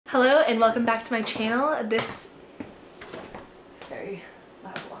Hello and welcome back to my channel. This very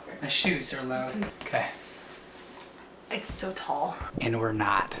loud walker. My shoes are loud. Okay. It's so tall. And we're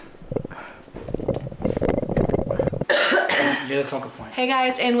not. You're the focal point. Hey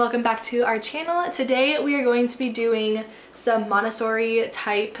guys, and welcome back to our channel. Today we are going to be doing some Montessori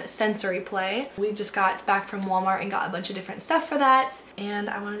type sensory play. We just got back from Walmart and got a bunch of different stuff for that, and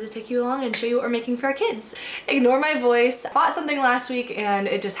I wanted to take you along and show you what we're making for our kids. Ignore my voice. I bought something last week and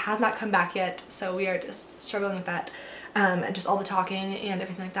it just has not come back yet, so we are just struggling with that. And just all the talking and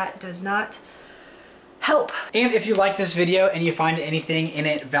everything like that does not help. And if you like this video and you find anything in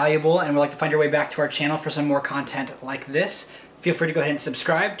it valuable and would like to find your way back to our channel for some more content like this, feel free to go ahead and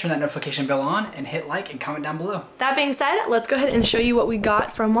subscribe, turn that notification bell on, and hit like and comment down below. That being said, let's go ahead and show you what we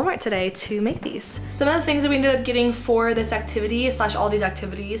got from Walmart today to make these. Some of the things that we ended up getting for this activity, slash all these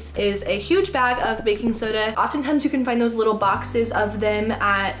activities, is a huge bag of baking soda. Oftentimes you can find those little boxes of them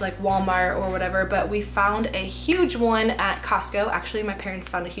at like Walmart or whatever, but we found a huge one at Costco. Actually, my parents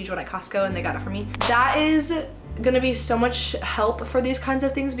found a huge one at Costco and they got it for me. That is gonna be so much help for these kinds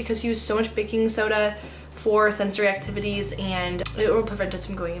of things because you use so much baking soda for sensory activities, and it will prevent us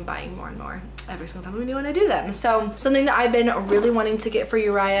from going and buying more and more every single time we want to do them. So something that I've been really wanting to get for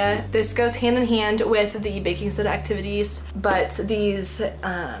Uriah, this goes hand in hand with the baking soda activities, but these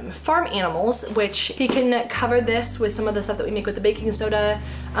farm animals, which he can cover this with some of the stuff that we make with the baking soda,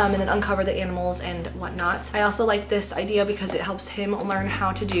 and then uncover the animals and whatnot. I also like this idea because it helps him learn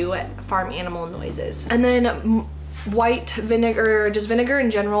how to do farm animal noises. And then white vinegar, just vinegar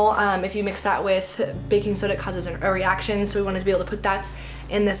in general, if you mix that with baking soda, it causes a reaction, so we wanted to be able to put that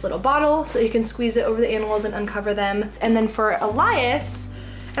in this little bottle so that you can squeeze it over the animals and uncover them. And then for Elias,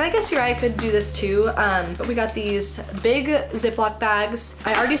 and I guess Uriah could do this too, but we got these big Ziploc bags.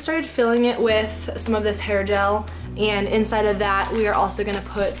 I already started filling it with some of this hair gel, and inside of that we are also gonna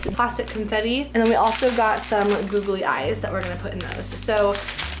put plastic confetti, and then we also got some googly eyes that we're gonna put in those. So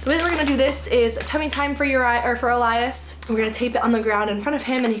the way that we're gonna do this is tummy time for Uriah, or for Elias. We're gonna tape it on the ground in front of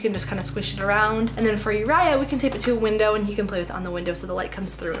him and he can just kind of squish it around. And then for Uriah, we can tape it to a window and he can play with it on the window so the light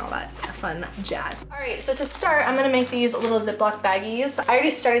comes through and all that fun jazz. All right, so to start, I'm gonna make these little Ziploc baggies. I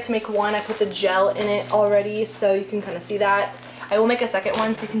already started to make one. I put the gel in it already, so you can kind of see that. I will make a second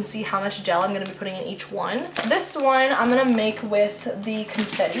one so you can see how much gel I'm gonna be putting in each one. This one I'm gonna make with the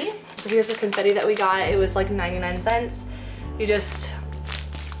confetti. So here's the confetti that we got. It was like 99 cents. You just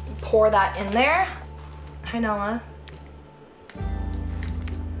pour that in there. Hi, Nala.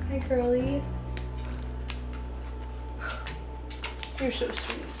 Hi, Curly. You're so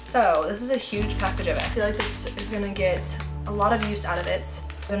sweet. So this is a huge package of it. I feel like this is gonna get a lot of use out of it.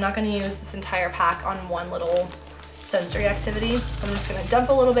 I'm not gonna use this entire pack on one little sensory activity. I'm just gonna dump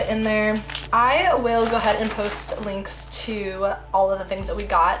a little bit in there. I will go ahead and post links to all of the things that we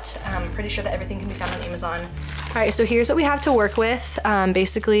got. I'm pretty sure that everything can be found on Amazon. All right, so here's what we have to work with.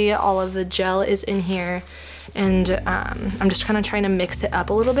 Basically, all of the gel is in here, and I'm just kind of trying to mix it up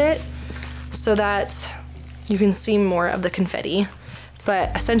a little bit so that you can see more of the confetti.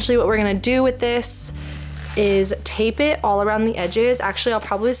 But essentially what we're gonna do with this is tape it all around the edges. Actually, I'll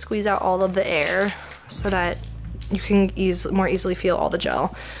probably squeeze out all of the air so that you can more easily feel all the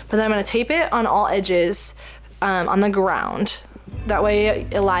gel. But then I'm gonna tape it on all edges on the ground. That way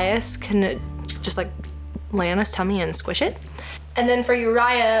Elias can just like lay on his tummy and squish it. And then for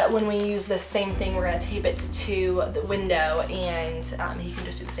Uriah, when we use the same thing, we're gonna tape it to the window, and he can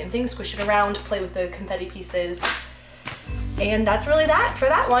just do the same thing, squish it around, play with the confetti pieces. And that's really that for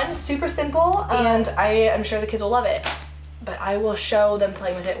that one. Super simple, and I am sure the kids will love it. But I will show them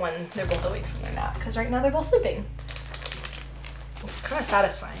playing with it when they're both awake from their nap, because right now they're both sleeping. It's kind of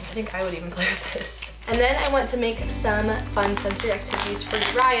satisfying. I think I would even play with this. And then I want to make some fun sensory activities for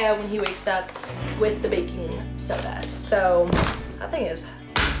Uriah when he wakes up with the baking soda. So that thing is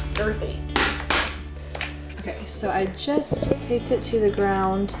earthy. Okay, so I just taped it to the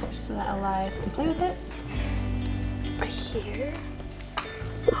ground so that Elias can play with it. Right here.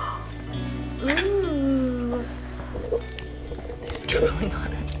 Ooh. He's drooling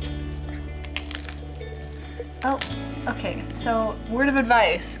on it. Oh, okay, so word of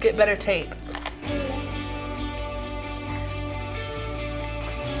advice, get better tape.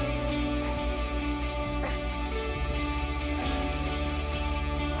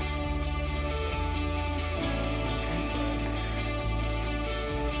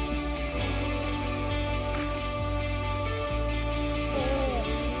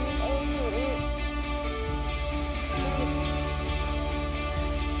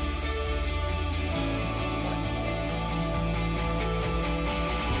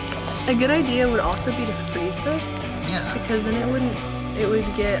 A good idea would also be to freeze this. Yeah. Because then it it would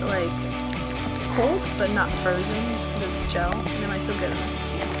get like cold but not frozen just because it's gel, and it might feel good on this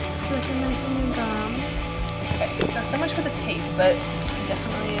too. Like a nice new gums. Okay, so much for the tape, but I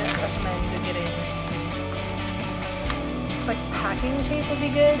definitely recommend getting like packing tape would be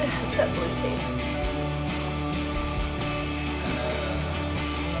good. It's that blue tape.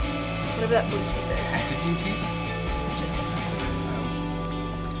 Whatever that blue tape is. Packaging tape? Just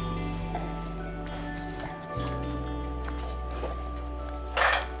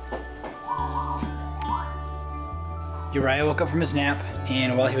Uriah woke up from his nap,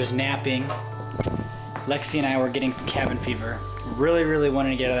 and while he was napping, Lexi and I were getting some cabin fever. Really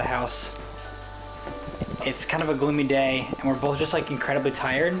wanting to get out of the house. It's kind of a gloomy day, and we're both just like incredibly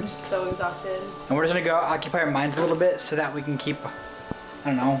tired. I'm so exhausted. And we're just gonna go occupy our minds a little bit so that we can keep, I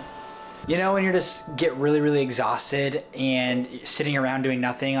don't know. You know, when you're just get really exhausted and sitting around doing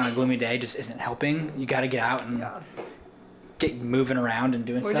nothing on a gloomy day just isn't helping. You gotta get out and get moving around and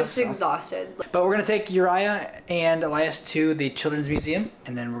doing stuff. We're just exhausted. But we're gonna take Uriah and Elias to the Children's Museum,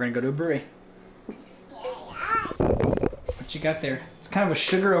 and then we're gonna go to a brewery. What you got there? It's kind of a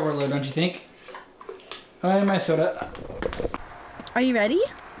sugar overload, don't you think? Oh, and my soda. Are you ready?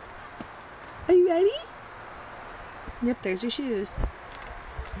 Are you ready? Yep, there's your shoes.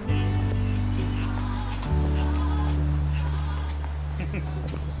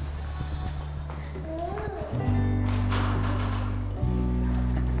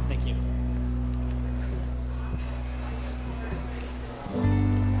 Thank you.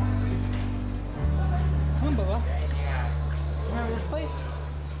 Come on, Bubba. Remember this place?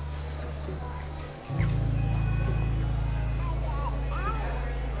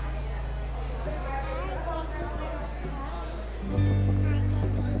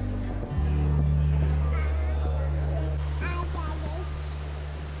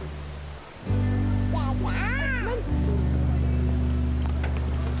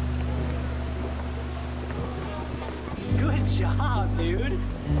 Good job, dude.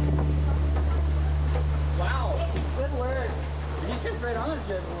 Wow. Good work. You stepped right on this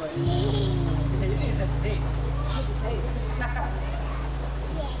bad boy. Hey, you didn't hesitate.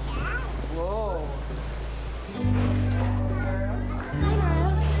 Whoa.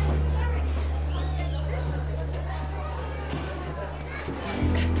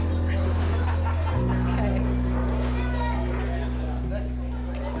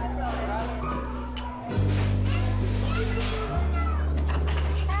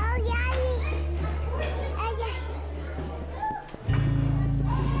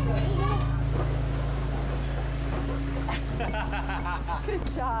 Good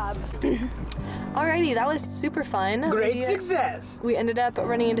job. Alrighty, that was super fun. Great success. We ended up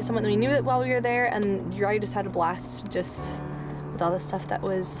running into someone that we knew while we were there, and Uriah just had a blast just with all the stuff that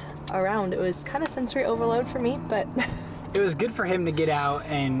was around. It was kind of sensory overload for me, but It was good for him to get out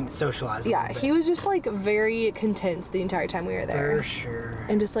and socialize. yeah, he was just like very content the entire time we were there. For sure.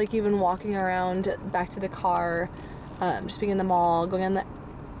 And just like even walking around back to the car, just being in the mall, going on the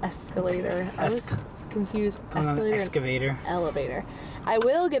escalator. I was confused. Escalator. Excavator. Elevator. I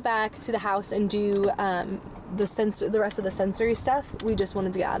will get back to the house and do the rest of the sensory stuff. We just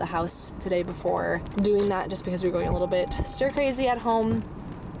wanted to get out of the house today before doing that, just because we were going a little bit stir crazy at home.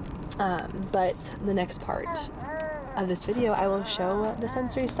 But the next part of this video, I will show the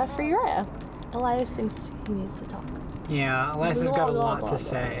sensory stuff for Uriah. Elias thinks he needs to talk. Yeah, Elias has got a lot to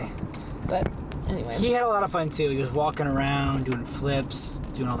say. But anyway. He had a lot of fun too. He was walking around, doing flips,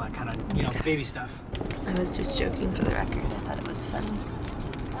 doing all that kind of, you know, baby stuff. I was just joking for the record. I thought it was funny.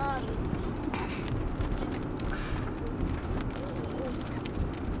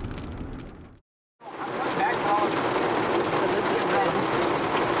 So this is good.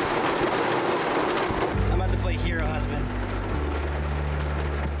 I'm about to play hero husband.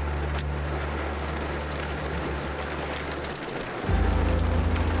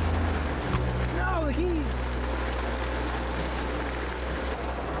 No, the keys.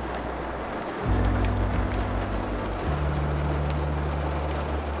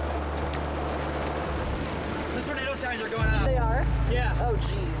 The tornado sirens are going up. They are? Yeah. Oh,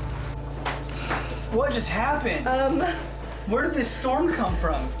 jeez. What just happened? Where did this storm come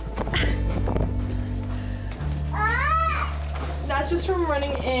from? That's just from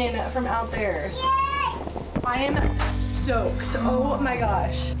running in from out there. I am soaked. Oh my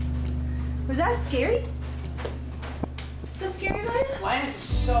gosh. Was that scary? Was that scary, Maya? Linus is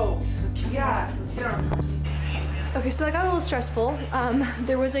soaked. Yeah. Let's get our purse. Okay, so that got a little stressful.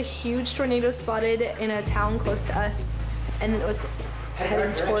 There was a huge tornado spotted in a town close to us, and it was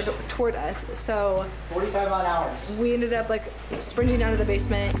heading toward us. So 45 mile an hour. we ended up like sprinting down to the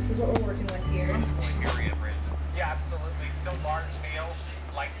basement. This is what we're working with here. Yeah. absolutely still large hail,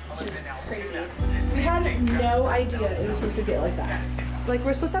 like was in Altoona. We had no idea it was supposed to get like that. Like,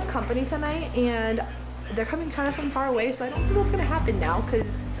 we're supposed to have company tonight, and they're coming kind of from far away, so I don't think that's gonna happen now,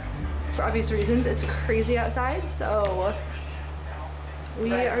 because for obvious reasons, it's crazy outside, so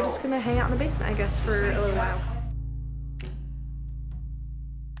we are just gonna hang out in the basement, I guess, for a little while.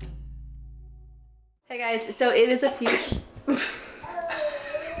 Hey guys, so it is a few...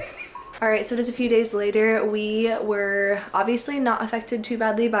 Alright, so it is a few days later. We were obviously not affected too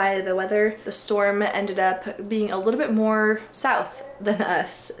badly by the weather. The storm ended up being a little bit more south than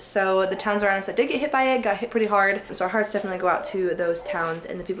us. So the towns around us that did get hit by it got hit pretty hard. So our hearts definitely go out to those towns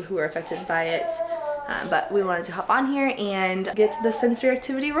and the people who were affected by it. But we wanted to hop on here and get the sensory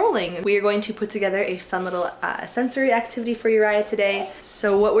activity rolling. We are going to put together a fun little sensory activity for Uriah today.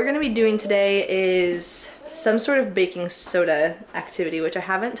 So what we're gonna be doing today is some sort of baking soda activity, which I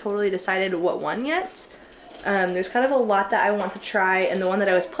haven't totally decided what one yet. There's kind of a lot that I want to try, and the one that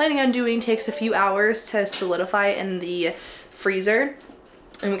I was planning on doing takes a few hours to solidify in the freezer.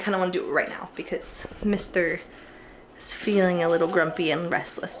 And we kind of want to do it right now because Mr. is feeling a little grumpy and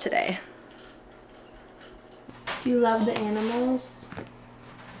restless today. Do you love the animals?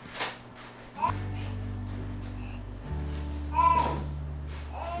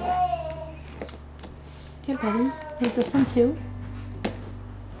 Here, buddy. Like this one too.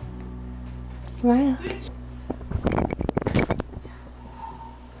 Raya.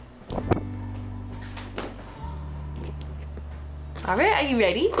 All right, are you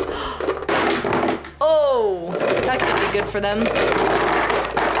ready? Oh, that could be good for them.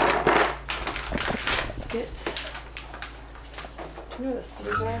 Let's get. Do you know what the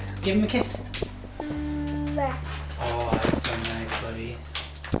scissors are? Give him a kiss. Oh, that's so nice, buddy.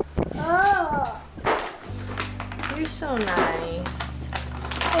 Oh. You're so nice.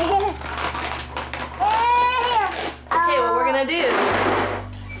 Okay, what we're gonna do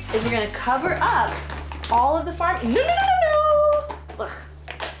is we're gonna cover up all of the farm. No. Ugh.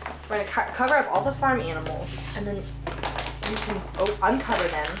 We're gonna cover up all the farm animals, and then we can uncover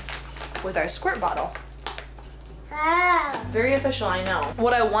them with our squirt bottle. Very official, I know.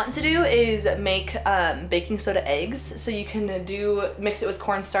 What I want to do is make baking soda eggs. So you can mix it with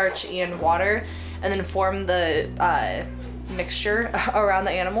cornstarch and water, and then form the mixture around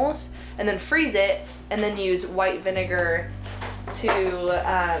the animals, and then freeze it, and then use white vinegar to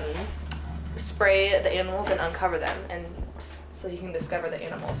spray the animals and uncover them, and so you can discover the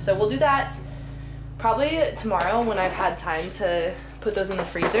animals. So we'll do that probably tomorrow when I've had time to put those in the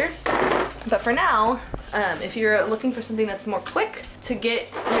freezer. But for now, if you're looking for something that's more quick to get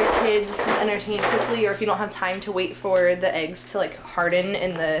your kids entertained quickly, or if you don't have time to wait for the eggs to like harden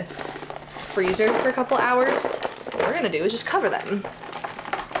in the freezer for a couple hours, what we're gonna do is just cover them.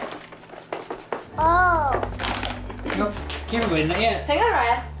 Oh. Nope, can't wait, not yet. Hang on,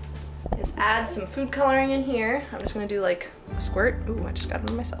 Raya. Just add some food coloring in here. I'm just gonna do like a squirt. Ooh, I just got it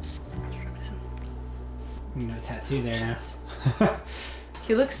on myself. You got a tattoo there now.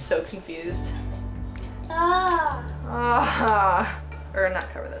 He looks so confused. Oh. Or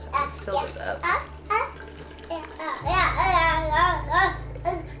not cover this, I'm gonna fill this up.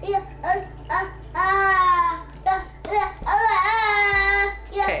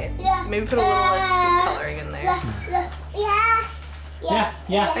 Okay, maybe put a little less food coloring in there.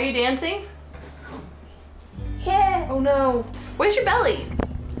 Yeah. Are you dancing? Oh no. Where's your belly?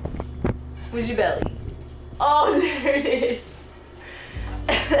 Where's your belly? Oh, there it is.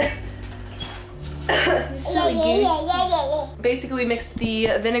 Silly goose. Basically, we mixed the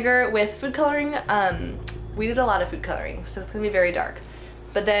vinegar with food coloring. We did a lot of food coloring, so it's gonna be very dark.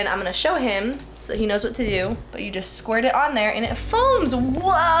 But then I'm gonna show him so he knows what to do. But you just squirt it on there and it foams.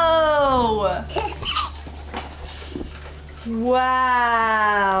 Whoa!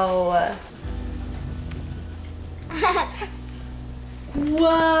 Wow!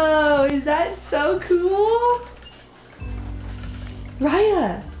 Whoa! Is that so cool?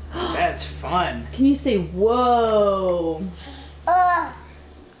 Raya! That's fun. Can you say whoa? I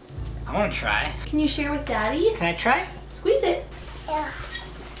want to try. Can you share with Daddy? Can I try? Squeeze it.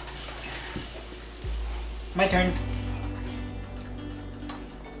 My turn.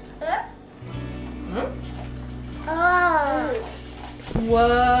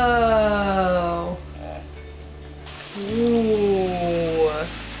 Whoa. Ooh.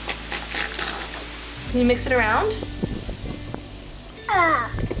 Can you mix it around? Ah.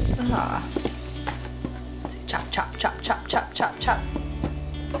 So chop, chop, chop, chop, chop, chop, chop.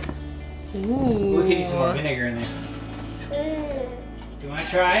 Ooh. We'll give you some more vinegar in there. Do you want to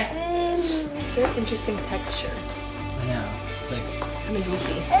try? Very interesting texture. I know. It's like kind of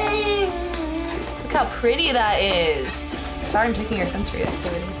goofy. Look how pretty that is. Sorry I'm taking your sensory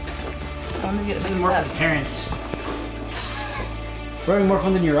activity. I wanted to get it This is mixed more up. for the parents. We're having more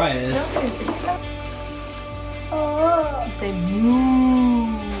fun than Uriah is. Oh. Say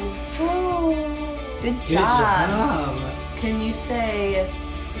moo. Oh. Good Good job. job. Can you say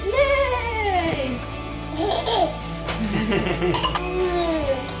yay?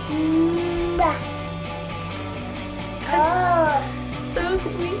 That's so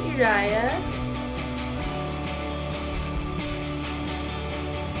sweet, Uriah.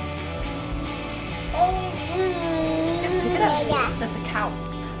 Pick it up. That's a cow.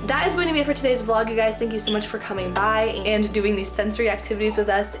 That is going to be it for today's vlog, you guys. Thank you so much for coming by and doing these sensory activities with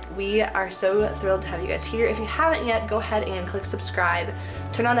us. We are so thrilled to have you guys here. If you haven't yet, go ahead and click subscribe.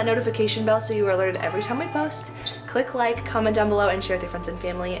 Turn on that notification bell so you are alerted every time we post. Click like, comment down below, and share with your friends and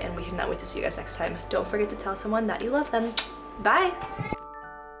family. And we cannot wait to see you guys next time. Don't forget to tell someone that you love them. Bye.